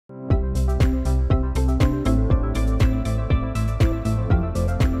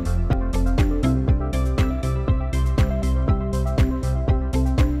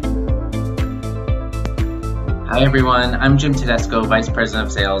Hi everyone, I'm Jim Tedesco, Vice President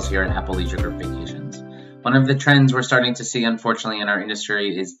of Sales here at Apple Leisure Group Vacations. One of the trends we're starting to see, unfortunately, in our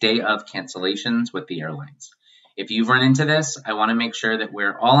industry is day of cancellations with the airlines. If you've run into this, I want to make sure that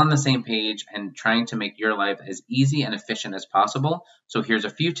we're all on the same page and trying to make your life as easy and efficient as possible. So here's a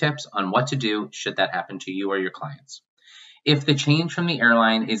few tips on what to do should that happen to you or your clients. If the change from the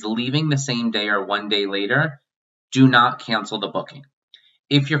airline is leaving the same day or one day later, do not cancel the booking.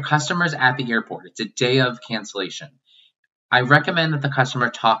 If your customer's at the airport, it's a day of cancellation, I recommend that the customer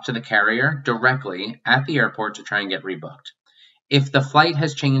talk to the carrier directly at the airport to try and get rebooked. If the flight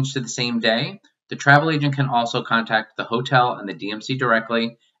has changed to the same day, the travel agent can also contact the hotel and the DMC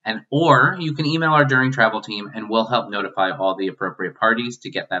directly, or you can email our during travel team and we'll help notify all the appropriate parties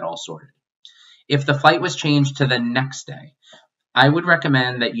to get that all sorted. If the flight was changed to the next day, I would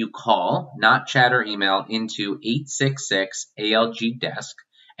recommend that you call, not chat or email, into 866 ALG desk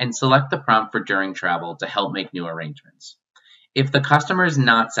and select the prompt for during travel to help make new arrangements. If the customer is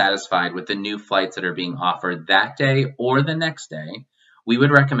not satisfied with the new flights that are being offered that day or the next day, we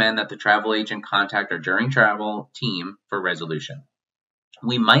would recommend that the travel agent contact our during travel team for resolution.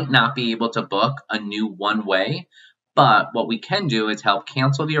 We might not be able to book a new one-way, but what we can do is help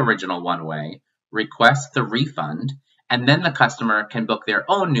cancel the original one-way, request the refund, and then the customer can book their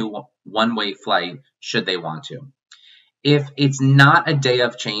own new one-way flight should they want to. If it's not a day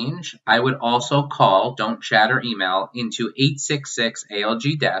of change, I would also call, don't chat or email, into 866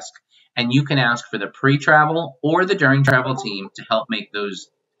 ALG desk, and you can ask for the pre-travel or the during travel team to help make those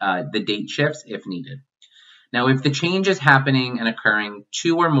the date shifts if needed. Now, if the change is happening and occurring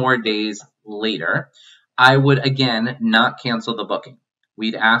 2 or more days later, I would again not cancel the booking.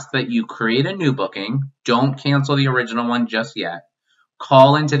 We'd ask that you create a new booking. Don't cancel the original one just yet.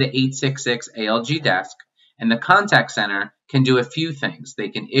 Call into the 866 ALG desk, and the contact center can do a few things. They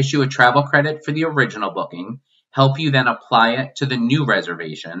can issue a travel credit for the original booking, help you then apply it to the new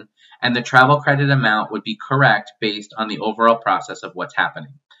reservation, and the travel credit amount would be correct based on the overall process of what's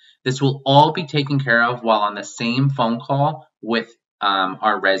happening. This will all be taken care of while on the same phone call with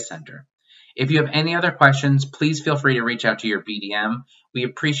our res center. If you have any other questions, please feel free to reach out to your BDM. We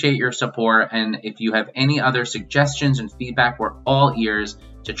appreciate your support, and if you have any other suggestions and feedback, we're all ears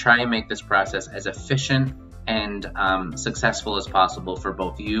to try and make this process as efficient and successful as possible for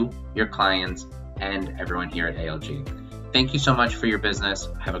both you, your clients, and everyone here at ALG. Thank you so much for your business.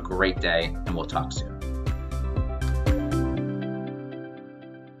 Have a great day, and we'll talk soon.